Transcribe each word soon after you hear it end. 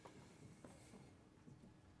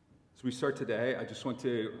As we start today, I just want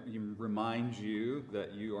to remind you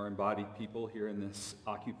that you are embodied people here in this,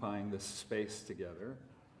 occupying this space together.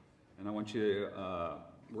 And I want you to,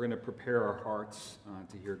 we're going to prepare our hearts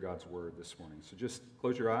to hear God's word this morning. So just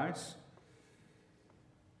close your eyes.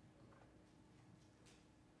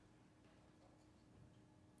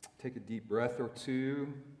 Take a deep breath or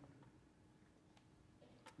two.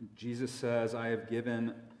 Jesus says, I have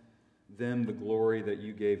given them the glory that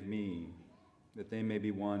you gave me, that they may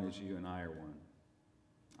be one as you and I are one.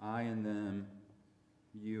 I and them,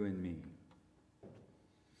 you and me.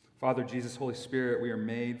 Father, Jesus, Holy Spirit, we are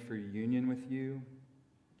made for union with you.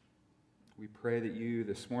 We pray that you,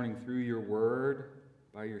 this morning, through your word,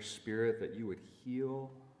 by your Spirit, that you would heal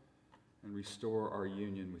and restore our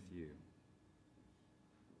union with you.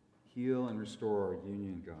 Heal and restore our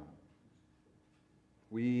union, God.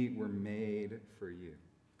 We were made for you.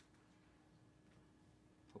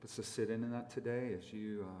 Help us to sit in that today as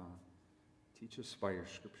you teach us by your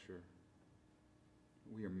scripture.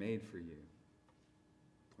 We are made for you.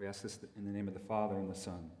 We ask this in the name of the Father, and the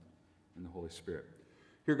Son, and the Holy Spirit.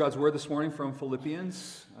 Hear God's word this morning from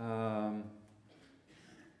Philippians,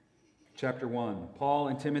 chapter 1. Paul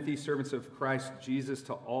and Timothy, servants of Christ Jesus,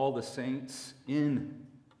 to all the saints in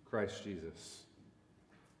Christ Jesus.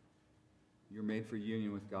 You're made for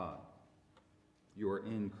union with God. You are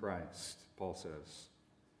in Christ, Paul says.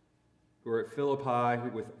 Who are at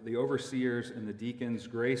Philippi with the overseers and the deacons,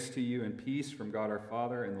 grace to you and peace from God our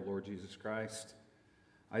Father and the Lord Jesus Christ.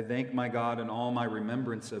 I thank my God in all my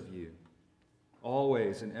remembrance of you,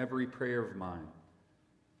 always in every prayer of mine,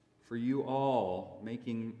 for you all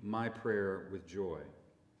making my prayer with joy,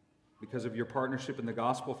 because of your partnership in the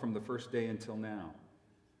gospel from the first day until now.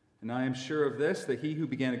 And I am sure of this, that he who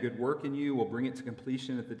began a good work in you will bring it to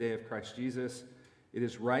completion at the day of Christ Jesus. It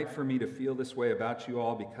is right for me to feel this way about you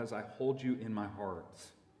all because I hold you in my heart.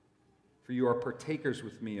 For you are partakers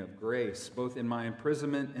with me of grace, both in my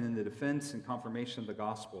imprisonment and in the defense and confirmation of the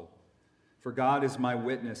gospel. For God is my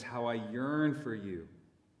witness, how I yearn for you,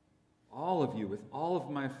 all of you, with all of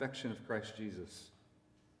my affection of Christ Jesus.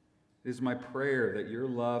 It is my prayer that your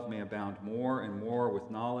love may abound more and more with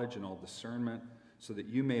knowledge and all discernment, so that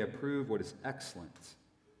you may approve what is excellent,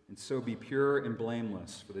 and so be pure and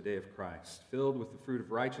blameless for the day of Christ, filled with the fruit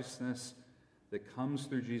of righteousness that comes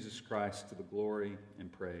through Jesus Christ to the glory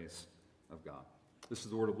and praise of God. This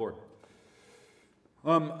is the word of the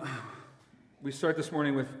Lord. We start this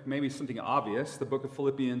morning with maybe something obvious. The book of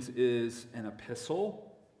Philippians is an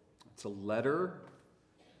epistle. It's a letter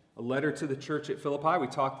to the church at Philippi. We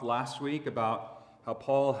talked last week about how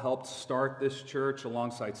Paul helped start this church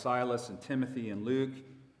alongside Silas and Timothy and Luke,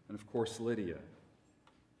 and of course Lydia.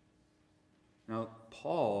 Now,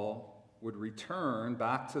 Paul would return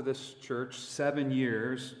back to this church 7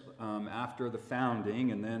 years after the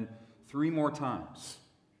founding, and then 3 more times,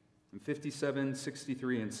 in 57,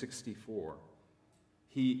 63, and 64.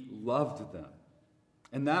 He loved them.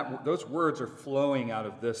 And those words are flowing out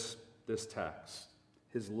of this text,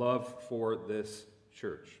 his love for this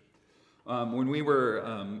church. When we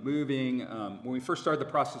were moving, when we first started the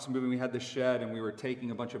process of moving, we had this shed, and we were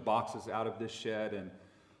taking a bunch of boxes out of this shed, and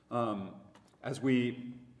as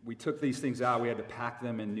we took these things out, we had to pack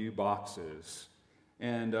them in new boxes.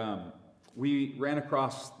 And we ran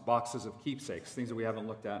across boxes of keepsakes, things that we haven't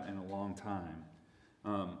looked at in a long time.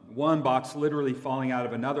 One box literally falling out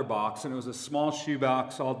of another box, and it was a small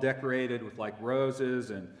shoebox all decorated with like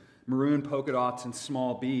roses and maroon polka dots and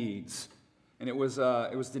small beads. And it was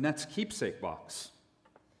Danette's keepsake box.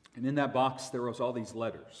 And in that box, there was all these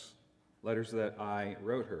letters that I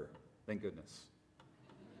wrote her, thank goodness.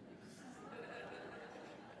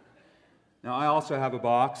 Now, I also have a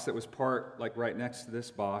box that was like right next to this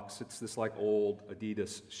box. It's this like old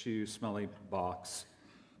Adidas shoe smelly box,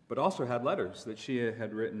 but also had letters that she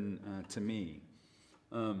had written to me.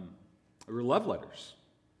 They were love letters.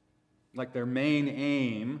 Like their main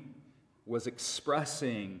aim was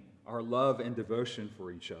expressing our love and devotion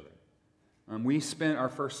for each other. We spent our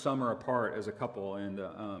first summer apart as a couple, and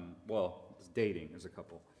dating as a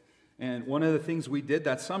couple. And one of the things we did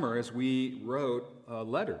that summer is we wrote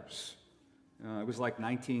letters. It was like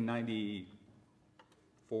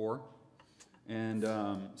 1994. And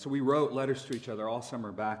so we wrote letters to each other all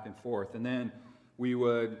summer back and forth. And then we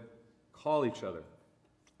would call each other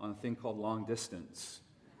on a thing called long distance.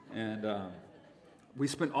 And we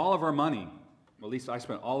spent all of our money, or at least I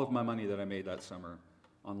spent all of my money that I made that summer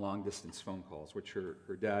on long distance phone calls, which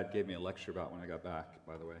her dad gave me a lecture about when I got back,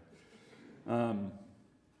 by the way.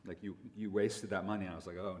 Like, you wasted that money. And I was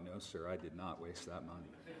like, oh, no, sir, I did not waste that money.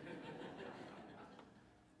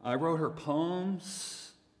 I wrote her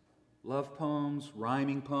poems. Love poems,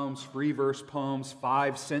 rhyming poems, free verse poems,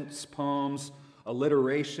 5-sentence poems,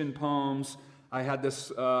 alliteration poems. I had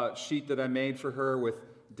this sheet that I made for her with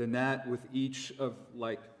Danette, with each of,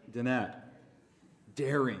 like, Danette.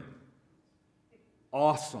 Daring.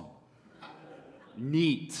 Awesome.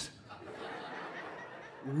 Neat.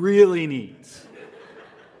 Really neat.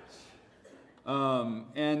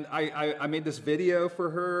 And I made this video for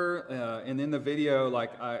her, and in the video,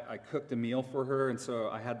 like, I cooked a meal for her, and so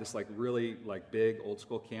I had this, like, really, like, big old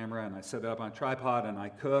school camera, and I set it up on a tripod, and I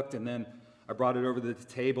cooked, and then I brought it over to the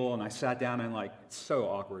table, and I sat down, and, like, it's so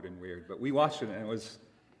awkward and weird, but we watched it, and it was,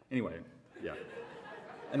 anyway, yeah.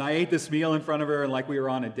 And I ate this meal in front of her, and like we were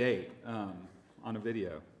on a date, on a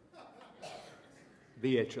video.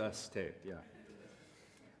 VHS tape, yeah.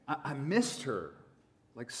 I missed her,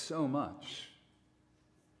 like, so much.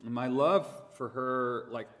 And my love for her,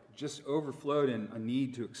 like, just overflowed in a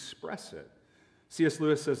need to express it. C.S.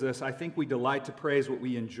 Lewis says this: I think we delight to praise what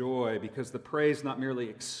we enjoy because the praise not merely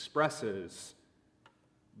expresses,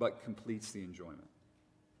 but completes the enjoyment.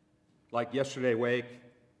 Like yesterday, Wake,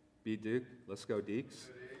 beat Duke, let's go Deeks.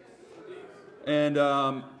 And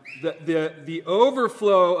the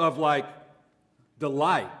overflow of, like,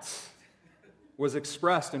 delight was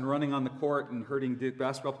expressed in running on the court and hurting Duke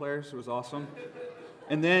basketball players. It was awesome.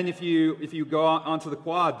 And then if you go onto the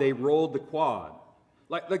quad, they rolled the quad.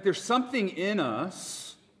 Like there's something in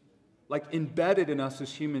us, like embedded in us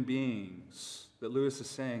as human beings, that Lewis is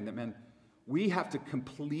saying that, man, we have to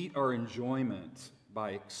complete our enjoyment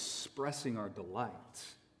by expressing our delight.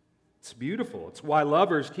 It's beautiful. It's why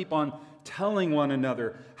lovers keep on telling one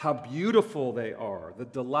another how beautiful they are. The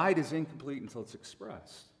delight is incomplete until it's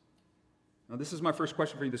expressed. Now, this is my first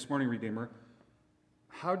question for you this morning, Redeemer.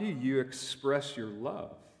 How do you express your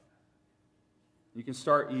love? You can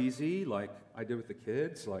start easy, like I did with the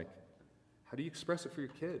kids. Like, how do you express it for your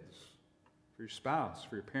kids, for your spouse,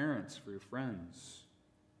 for your parents, for your friends?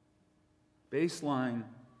 Baseline,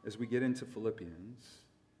 as we get into Philippians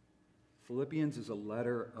is a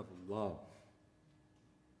letter of love.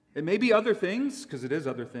 It may be other things, because it is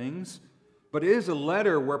other things, but it is a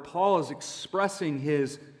letter where Paul is expressing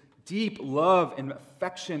his deep love and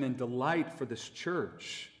affection and delight for this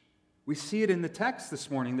church. We see it in the text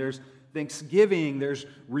this morning. There's thanksgiving, there's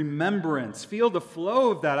remembrance. Feel the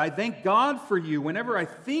flow of that. I thank God for you whenever I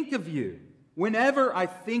think of you. Whenever I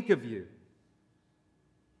think of you.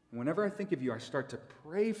 And whenever I think of you, I start to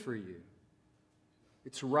pray for you.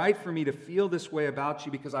 It's right for me to feel this way about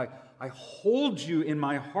you because I hold you in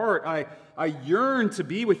my heart. I yearn to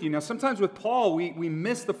be with you. Now, sometimes with Paul, we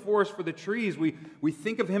miss the forest for the trees. We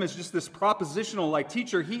think of him as just this propositional, like,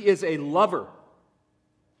 teacher. He is a lover.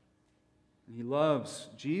 And he loves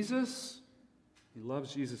Jesus. He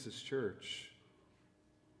loves Jesus' church.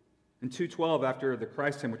 In 2:12, after the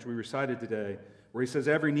Christ hymn, which we recited today, where he says,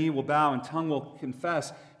 every knee will bow and tongue will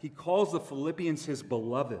confess, he calls the Philippians his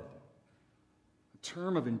beloved.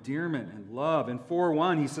 Term of endearment and love. In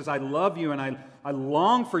 4:1, he says, I love you and I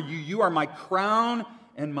long for you. You are my crown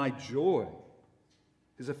and my joy.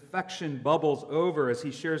 His affection bubbles over as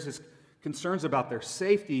he shares his concerns about their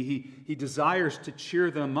safety. He desires to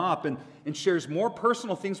cheer them up and shares more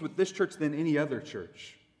personal things with this church than any other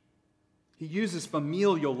church. He uses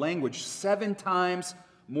familial language 7 times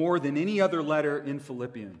more than any other letter in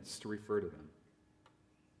Philippians to refer to them.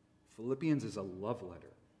 Philippians is a love letter.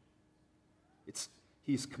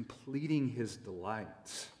 He's completing his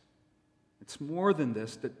delight. It's more than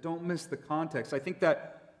this. That don't miss the context. I think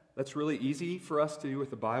that's really easy for us to do with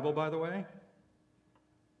the Bible, by the way.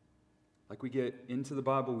 Like, we get into the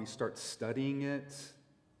Bible, we start studying it,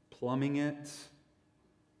 plumbing it.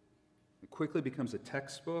 It quickly becomes a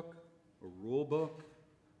textbook, a rule book,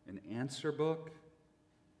 an answer book.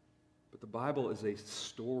 But the Bible is a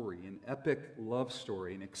story, an epic love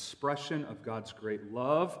story, an expression of God's great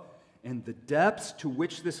love and the depths to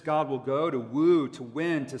which this God will go to woo, to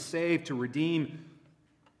win, to save, to redeem,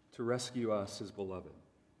 to rescue us, his beloved.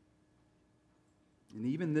 And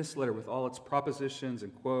even this letter, with all its propositions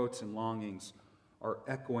and quotes and longings, are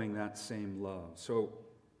echoing that same love. So,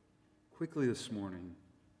 quickly this morning,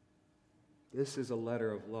 this is a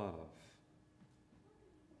letter of love.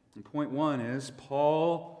 And point 1 is,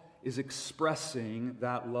 Paul is expressing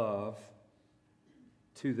that love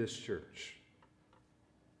to this church.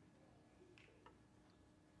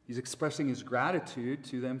 He's expressing his gratitude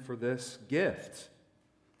to them for this gift.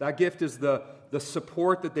 That gift is the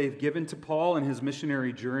support that they've given to Paul in his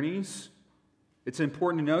missionary journeys. It's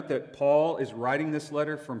important to note that Paul is writing this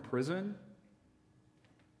letter from prison.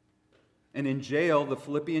 And in jail, the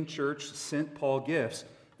Philippian church sent Paul gifts.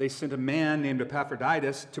 they sent a man named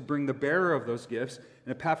Epaphroditus to bring the bearer of those gifts.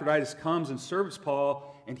 And Epaphroditus comes and serves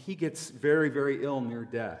Paul, and he gets very, very ill near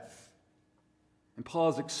death. And Paul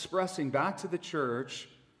is expressing back to the church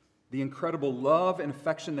the incredible love and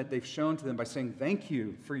affection that they've shown to them by saying, thank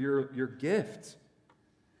you for your gift.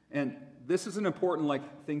 And this is an important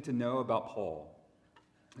thing to know about Paul.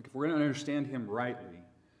 If we're going to understand him rightly,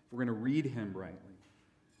 if we're going to read him rightly,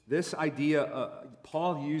 this idea,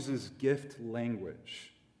 Paul uses gift language.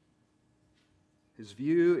 His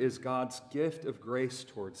view is God's gift of grace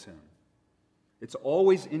towards him. It's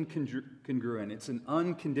always incongruent. It's an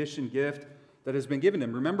unconditioned gift that has been given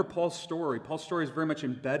him. Remember Paul's story. Paul's story is very much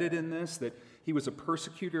embedded in this, that he was a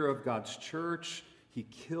persecutor of God's church. He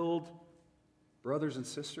killed brothers and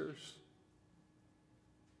sisters,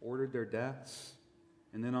 ordered their deaths.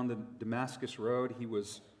 And then on the Damascus road, he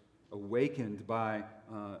was awakened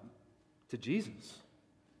to Jesus.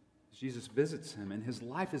 Jesus visits him, and his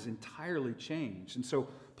life is entirely changed. And so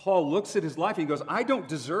Paul looks at his life and he goes, I don't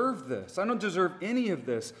deserve this. I don't deserve any of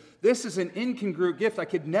this. This is an incongruent gift. I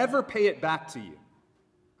could never pay it back to you.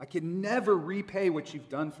 I could never repay what you've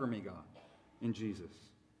done for me, God, in Jesus.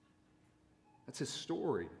 That's his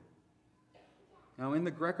story. Now, in the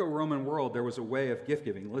Greco-Roman world, there was a way of gift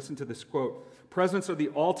giving. Listen to this quote. Presents are the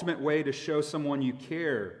ultimate way to show someone you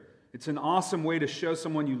care. It's an awesome way to show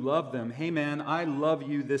someone you love them. Hey, man, I love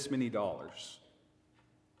you this many dollars.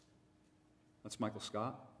 That's Michael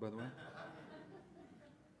Scott, by the way.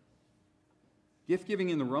 Gift giving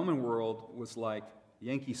in the Roman world was like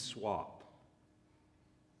Yankee swap.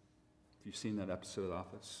 If you've seen that episode of The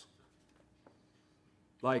Office.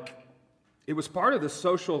 It was part of the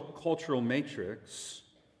social cultural matrix,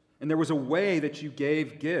 and there was a way that you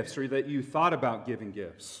gave gifts or that you thought about giving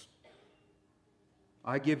gifts.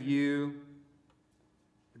 I give you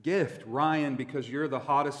a gift, Ryan, because you're the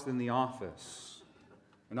hottest in the office,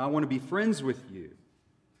 and I want to be friends with you.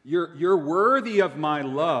 You're worthy of my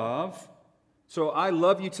love, so I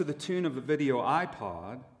love you to the tune of a video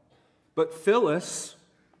iPod, but Phyllis,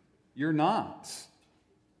 you're not.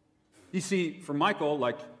 You see, for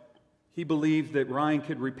Michael, he believed that Ryan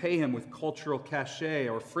could repay him with cultural cachet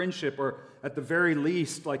or friendship, or at the very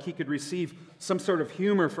least, he could receive some sort of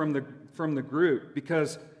humor from the group,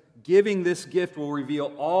 because giving this gift will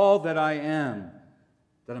reveal all that I am,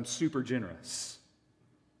 that I'm super generous.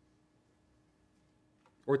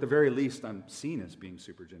 Or at the very least, I'm seen as being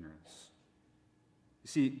super generous. You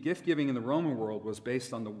see, gift giving in the Roman world was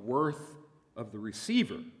based on the worth of the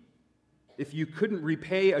receiver. If you couldn't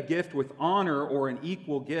repay a gift with honor or an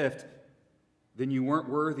equal gift, then you weren't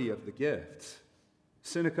worthy of the gift.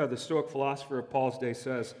 Seneca, the Stoic philosopher of Paul's day,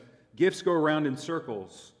 says, gifts go around in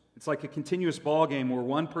circles. It's like a continuous ball game where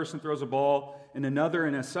one person throws a ball and another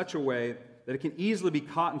in such a way that it can easily be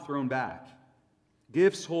caught and thrown back.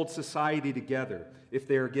 Gifts hold society together if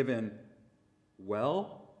they are given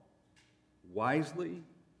well, wisely,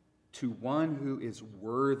 to one who is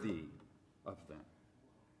worthy of them.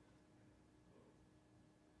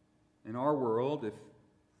 In our world, if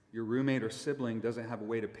your roommate or sibling doesn't have a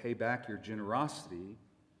way to pay back your generosity,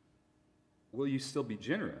 will you still be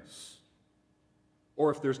generous? Or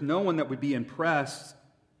if there's no one that would be impressed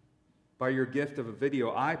by your gift of a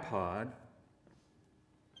video iPod,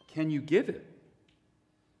 can you give it?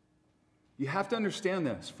 You have to understand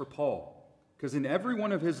this for Paul, because in every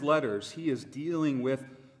one of his letters, he is dealing with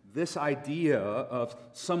this idea of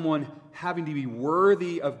someone having to be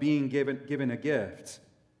worthy of being given a gift.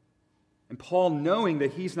 And Paul, knowing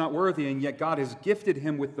that he's not worthy, and yet God has gifted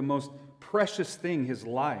him with the most precious thing, his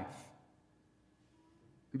life.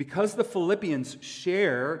 And because the Philippians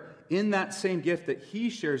share in that same gift that he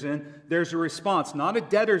shares in, there's a response, not a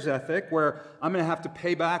debtor's ethic where I'm going to have to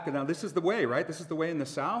pay back. And now this is the way, right? This is the way in the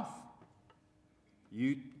South.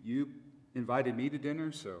 You invited me to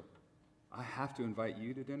dinner, so I have to invite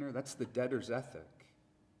you to dinner. That's the debtor's ethic.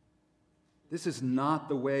 This is not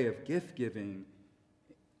the way of gift giving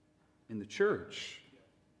in the church.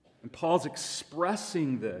 And Paul's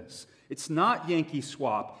expressing this. It's not Yankee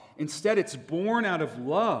swap. Instead, it's born out of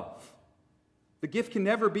love. The gift can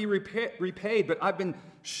never be repaid, but I've been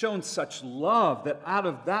shown such love that out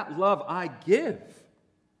of that love I give.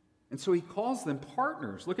 And so he calls them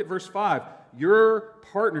partners. Look at verse 5. Your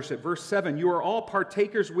partnership. Verse 7. You are all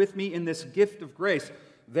partakers with me in this gift of grace.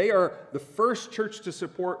 They are the first church to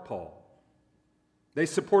support Paul. They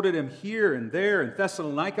supported him here and there in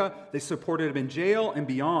Thessalonica. They supported him in jail and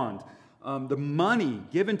beyond. The money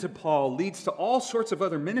given to Paul leads to all sorts of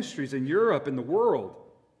other ministries in Europe and the world.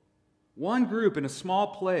 One group in a small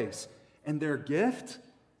place, and their gift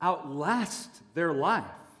outlasts their life.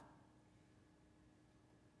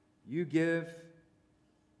 You give,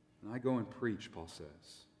 and I go and preach, Paul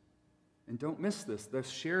says. And don't miss this. The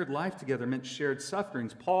shared life together meant shared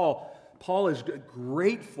sufferings. Paul is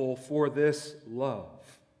grateful for this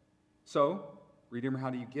love. So, Redeemer, how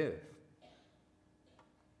do you give?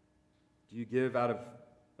 Do you give out of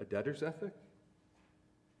a debtor's ethic?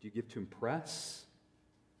 Do you give to impress?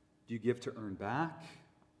 Do you give to earn back?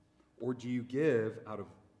 Or do you give out of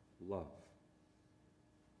love?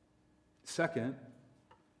 Second,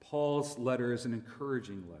 Paul's letter is an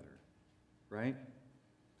encouraging letter, right?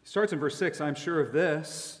 He starts in verse 6, I'm sure of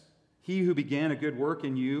this, he who began a good work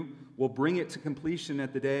in you will bring it to completion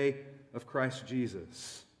at the day of Christ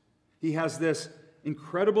Jesus. He has this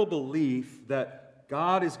incredible belief that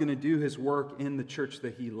God is going to do his work in the church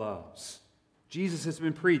that he loves. Jesus has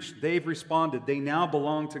been preached. They've responded. They now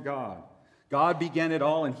belong to God. God began it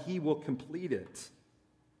all, and he will complete it.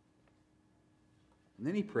 And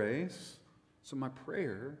then he prays, so my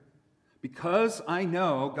prayer, because I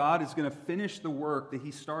know God is going to finish the work that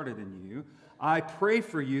he started in you, I pray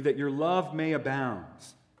for you that your love may abound.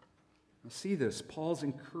 Now see this, Paul's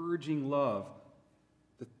encouraging love,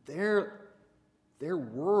 that their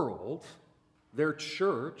world, their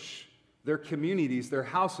church, their communities, their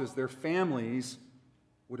houses, their families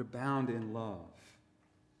would abound in love.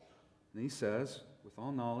 And he says, with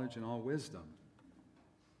all knowledge and all wisdom.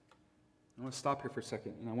 I want to stop here for a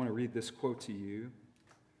second, and I want to read this quote to you.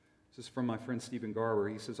 This is from my friend Stephen Garber.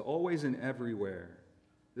 He says, always and everywhere,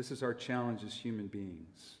 this is our challenge as human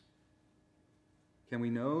beings. Can we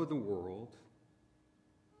know the world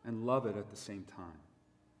and love it at the same time?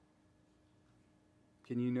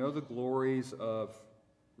 Can you know the glories of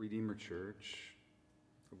Redeemer Church,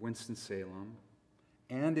 of Winston-Salem,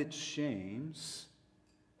 and its shames,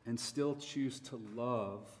 and still choose to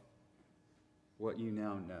love what you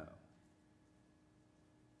now know?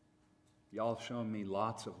 Y'all have shown me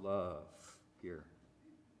lots of love here.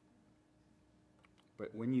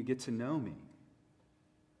 But when you get to know me,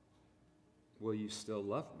 will you still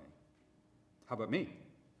love me? How about me?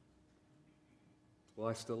 Will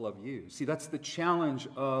I still love you? See, that's the challenge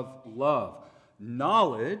of love.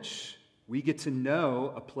 Knowledge, we get to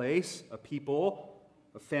know a place, a people,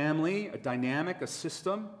 a family, a dynamic, a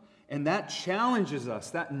system, and that challenges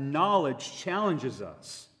us. That knowledge challenges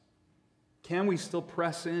us. Can we still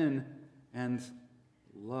press in and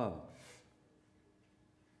love?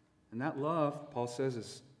 And that love, Paul says,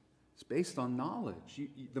 is based on knowledge.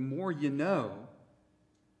 The more you know,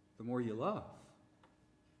 the more you love.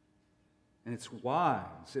 And it's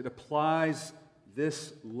wise. It applies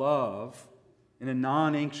this love in a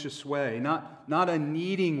non-anxious way, not a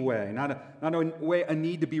needing way, not a way, a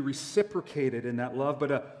need to be reciprocated in that love,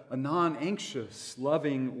 but a non-anxious,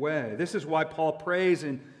 loving way. This is why Paul prays,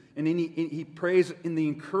 and he prays in the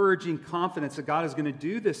encouraging confidence that God is going to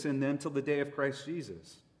do this in them till the day of Christ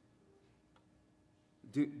Jesus.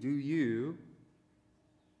 Do you,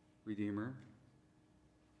 Redeemer,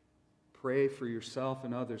 pray for yourself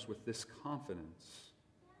and others with this confidence?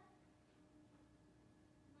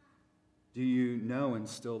 Do you know and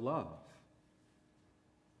still love?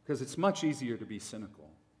 Because it's much easier to be cynical,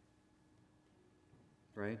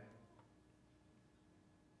 right?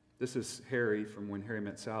 This is Harry from When Harry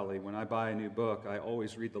Met Sally. When I buy a new book, I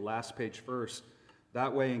always read the last page first.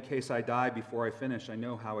 That way, in case I die before I finish, I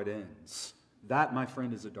know how it ends. That, my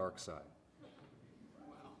friend, is a dark side.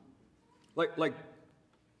 Like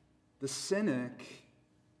the cynic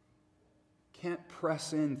can't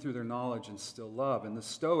press in through their knowledge and still love, and the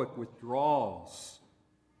Stoic withdraws.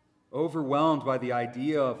 Overwhelmed by the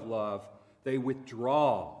idea of love, they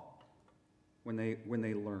withdraw when they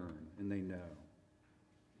learn and they know.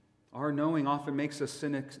 Our knowing often makes us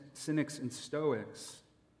cynics and Stoics.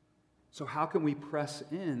 So how can we press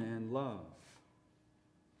in and love?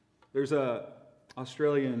 There's an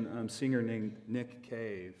Australian singer named Nick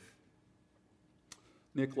Cave.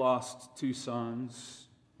 Nick lost 2 sons.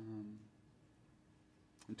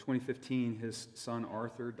 In 2015, his son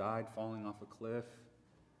Arthur died falling off a cliff.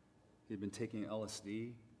 He had been taking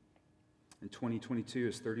LSD. In 2022,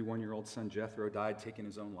 his 31-year-old son Jethro died taking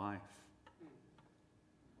his own life.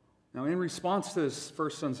 Now, in response to his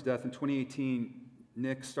first son's death in 2018,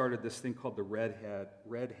 Nick started this thing called the Red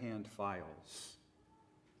Hand Files.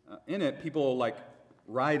 In it, people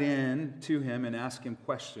write in to him and ask him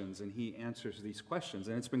questions, and he answers these questions.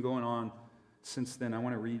 And it's been going on since then. I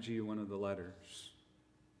want to read you one of the letters.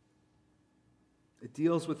 It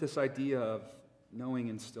deals with this idea of knowing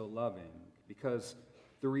and still loving, because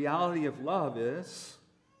the reality of love is,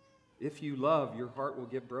 if you love, your heart will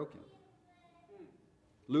get broken.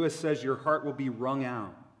 Lewis says your heart will be wrung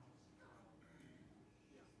out.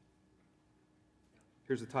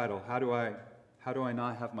 Here's the title: How do How do I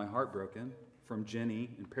not have my heart broken? From Jenny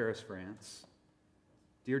in Paris, France.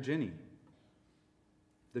 Dear Jenny,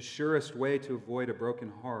 the surest way to avoid a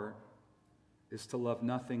broken heart is to love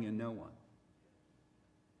nothing and no one.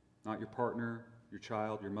 Not your partner, your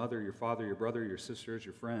child, your mother, your father, your brother, your sisters,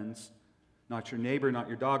 your friends. Not your neighbor, not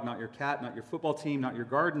your dog, not your cat, not your football team, not your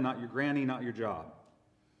garden, not your granny, not your job.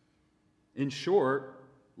 In short,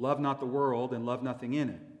 love not the world and love nothing in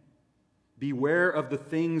it. Beware of the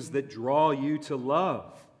things that draw you to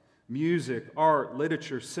love: music, art,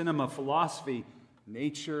 literature, cinema, philosophy,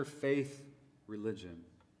 nature, faith, religion.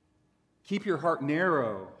 Keep your heart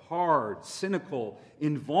narrow, hard, cynical,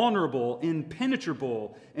 invulnerable,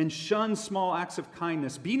 impenetrable, and shun small acts of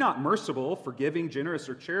kindness. Be not merciful, forgiving, generous,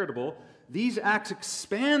 or charitable. These acts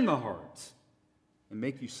expand the heart and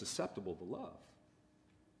make you susceptible to love.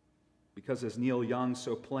 Because as Neil Young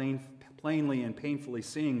so plainly and painfully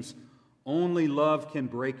sings, only love can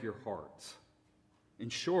break your heart. In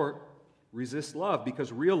short, resist love,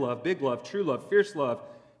 because real love, big love, true love, fierce love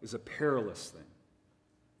is a perilous thing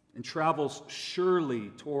and travels surely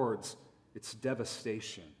towards its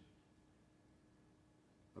devastation.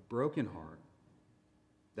 A broken heart,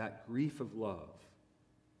 that grief of love,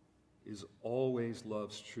 is always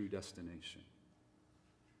love's true destination.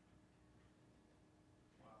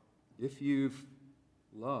 If you've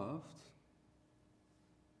loved,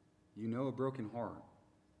 you know a broken heart.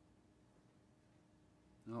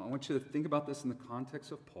 Now, I want you to think about this in the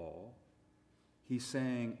context of Paul. He's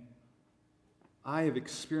saying, I have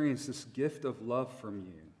experienced this gift of love from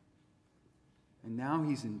you. And now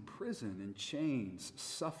he's in prison, in chains,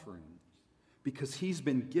 suffering, because he's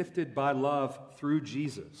been gifted by love through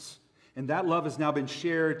Jesus. And that love has now been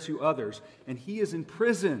shared to others. And he is in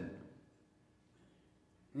prison.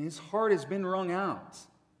 And his heart has been wrung out.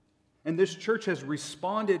 And this church has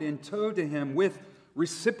responded in tow to him with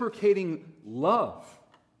reciprocating love.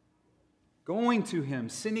 Going to him,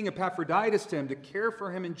 sending Epaphroditus to him to care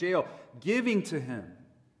for him in jail, giving to him.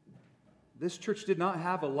 This church did not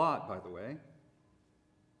have a lot, by the way.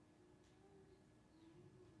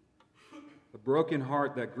 A broken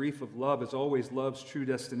heart, that grief of love, is always love's true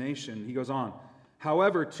destination. He goes on,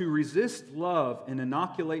 however, to resist love and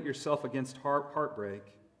inoculate yourself against heartbreak,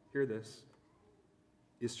 hear this,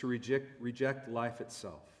 is to reject life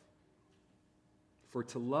itself. For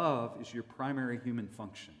to love is your primary human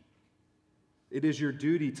function. It is your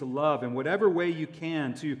duty to love in whatever way you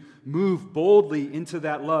can, to move boldly into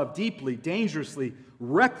that love, deeply, dangerously,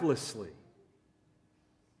 recklessly.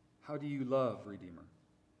 How do you love, Redeemer?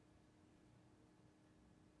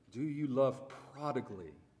 Do you love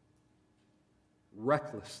prodigally,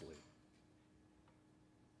 recklessly?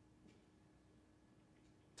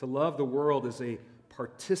 To love the world is a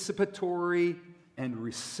participatory and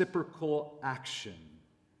reciprocal action.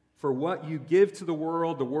 For what you give to the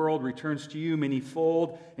world returns to you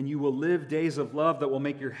manyfold, and you will live days of love that will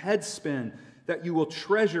make your head spin, that you will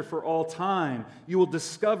treasure for all time. You will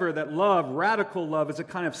discover that love, radical love, is a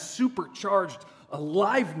kind of supercharged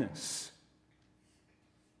aliveness.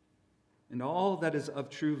 And all that is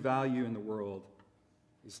of true value in the world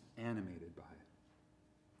is animated by it.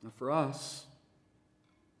 Now for us,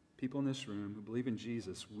 people in this room who believe in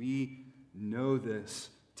Jesus, we know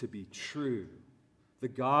this to be true. The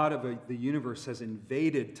God of the universe has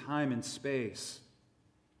invaded time and space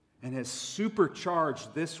and has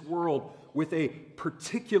supercharged this world with a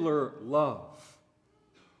particular love,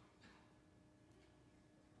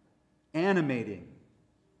 animating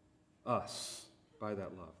us by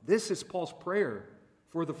that love. This is Paul's prayer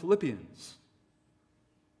for the Philippians,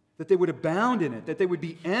 that they would abound in it, that they would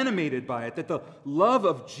be animated by it, that the love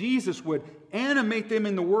of Jesus would animate them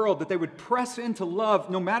in the world, that they would press into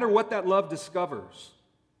love no matter what that love discovers.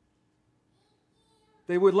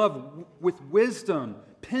 They would love with wisdom,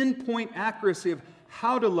 pinpoint accuracy of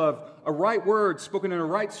how to love, a right word spoken in a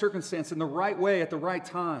right circumstance, in the right way, at the right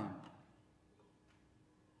time.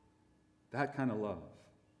 That kind of love.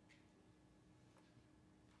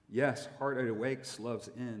 Yes, heart it awakes,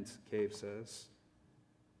 love's end, Cave says.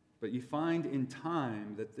 But you find in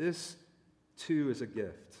time that this, too, is a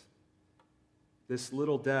gift. This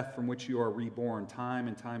little death from which you are reborn time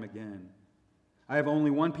and time again. I have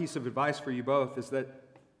only one piece of advice for you both, is that,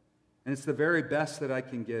 and it's the very best that I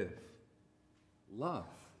can give. Love,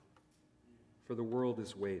 for the world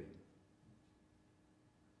is waiting.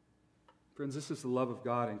 Friends, this is the love of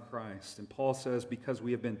God in Christ. And Paul says, because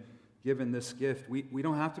we have been given this gift, we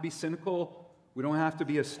don't have to be cynical. We don't have to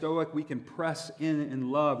be a stoic. We can press in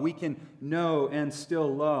love. We can know and still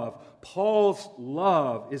love. Paul's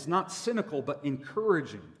love is not cynical, but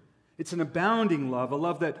encouraging. It's an abounding love, a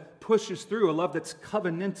love that pushes through, a love that's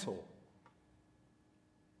covenantal.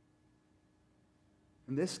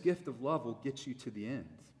 And this gift of love will get you to the end,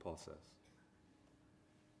 Paul says.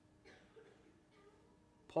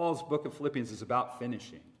 Paul's book of Philippians is about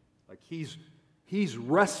finishing. Like he's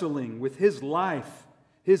wrestling with his life,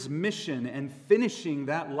 his mission, and finishing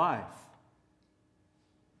that life.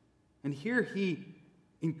 And here he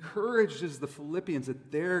encourages the Philippians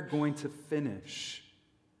that they're going to finish.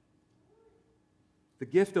 The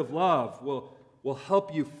gift of love will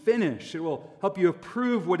help you finish. It will help you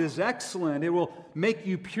approve what is excellent. It will make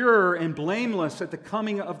you pure and blameless at the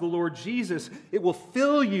coming of the Lord Jesus. It will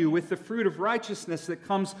fill you with the fruit of righteousness that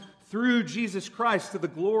comes through Jesus Christ to the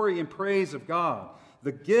glory and praise of God.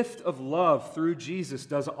 The gift of love through Jesus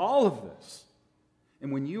does all of this.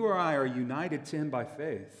 And when you or I are united to him by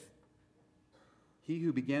faith, he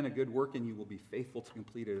who began a good work in you will be faithful to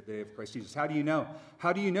complete it at the day of Christ Jesus. How do you know?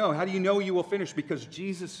 How do you know? How do you know you will finish? Because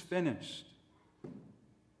Jesus finished.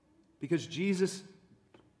 Because Jesus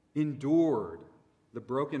endured the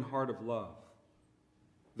broken heart of love,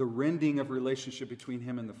 the rending of relationship between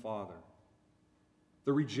him and the Father,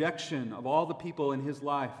 the rejection of all the people in his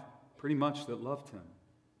life, pretty much, that loved him.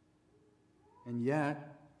 And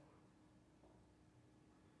yet,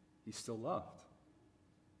 he still loved.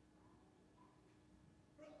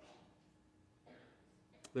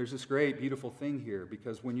 There's this great, beautiful thing here,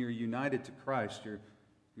 because when you're united to Christ,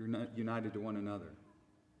 you're not united to one another.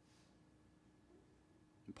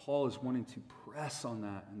 And Paul is wanting to press on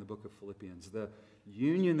that in the book of Philippians. The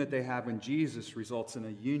union that they have in Jesus results in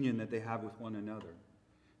a union that they have with one another.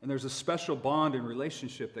 And there's a special bond and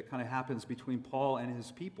relationship that kind of happens between Paul and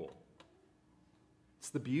his people. It's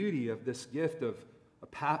the beauty of this gift of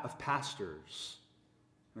pastors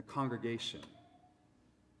and a congregation.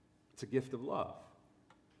 It's a gift of love.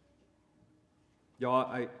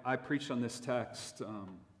 Y'all, I preached on this text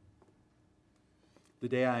the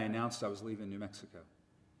day I announced I was leaving New Mexico.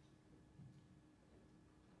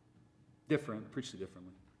 Preached it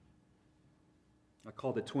differently. I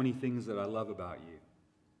called it 20 Things That I Love About You.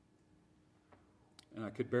 And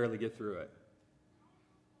I could barely get through it.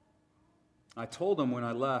 I told them when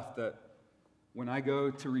I left that when I go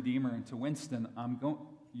to Redeemer and to Winston,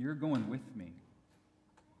 you're going with me.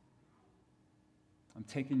 I'm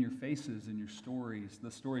taking your faces and your stories, the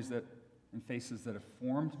stories that and faces that have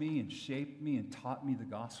formed me and shaped me and taught me the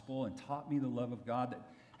gospel and taught me the love of God, that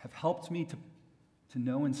have helped me to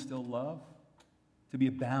know and still love, to be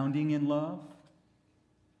abounding in love.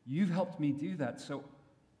 You've helped me do that, so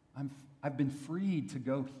I've been freed to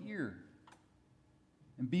go here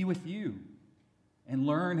and be with you and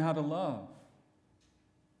learn how to love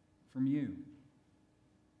from you.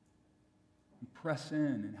 And press in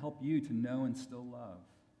and help you to know and still love.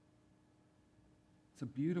 It's a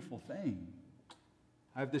beautiful thing.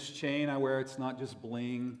 I have this chain I wear. It's not just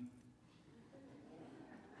bling.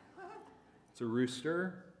 It's a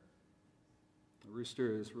rooster. The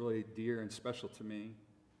rooster is really dear and special to me.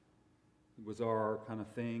 It was our kind of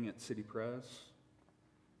thing at City Press.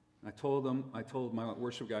 And I told my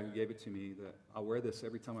worship guy who gave it to me that I'll wear this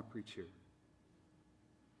every time I preach here,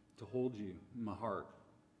 to hold you in my heart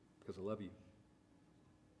because I love you.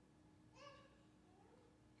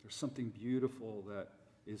 There's something beautiful that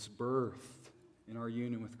is birthed in our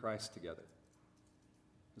union with Christ together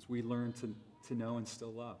as we learn to know and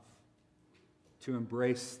still love, to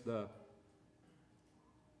embrace the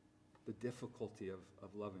difficulty of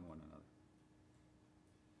loving one another.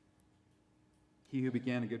 He who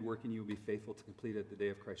began a good work in you will be faithful to complete it at the day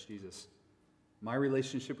of Christ Jesus. My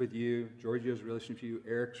relationship with you, Giorgio's relationship with you,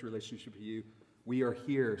 Eric's relationship with you, we are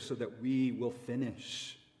here so that we will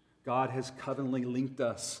finish. God has covenantly linked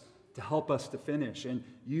us to help us to finish. And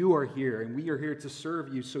you are here, and we are here to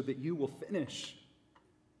serve you so that you will finish.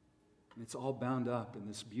 And it's all bound up in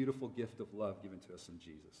this beautiful gift of love given to us in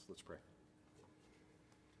Jesus. Let's pray.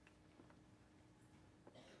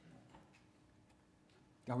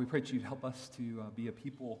 God, we pray that you'd help us to be a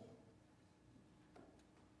people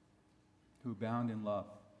who abound in love.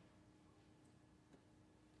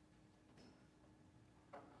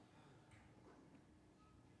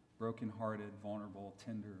 Broken-hearted, vulnerable,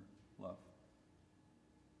 tender love.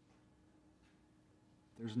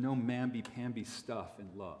 There's no mamby-pamby stuff in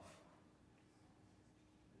love.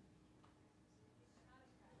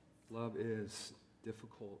 Love is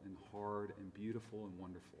difficult and hard and beautiful and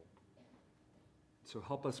wonderful. So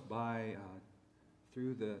help us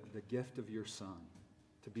through the gift of your Son,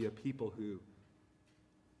 to be a people who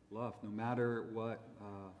love, no matter what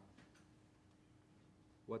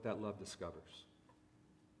that love discovers.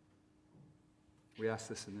 We ask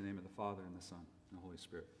this in the name of the Father, and the Son, and the Holy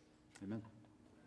Spirit. Amen.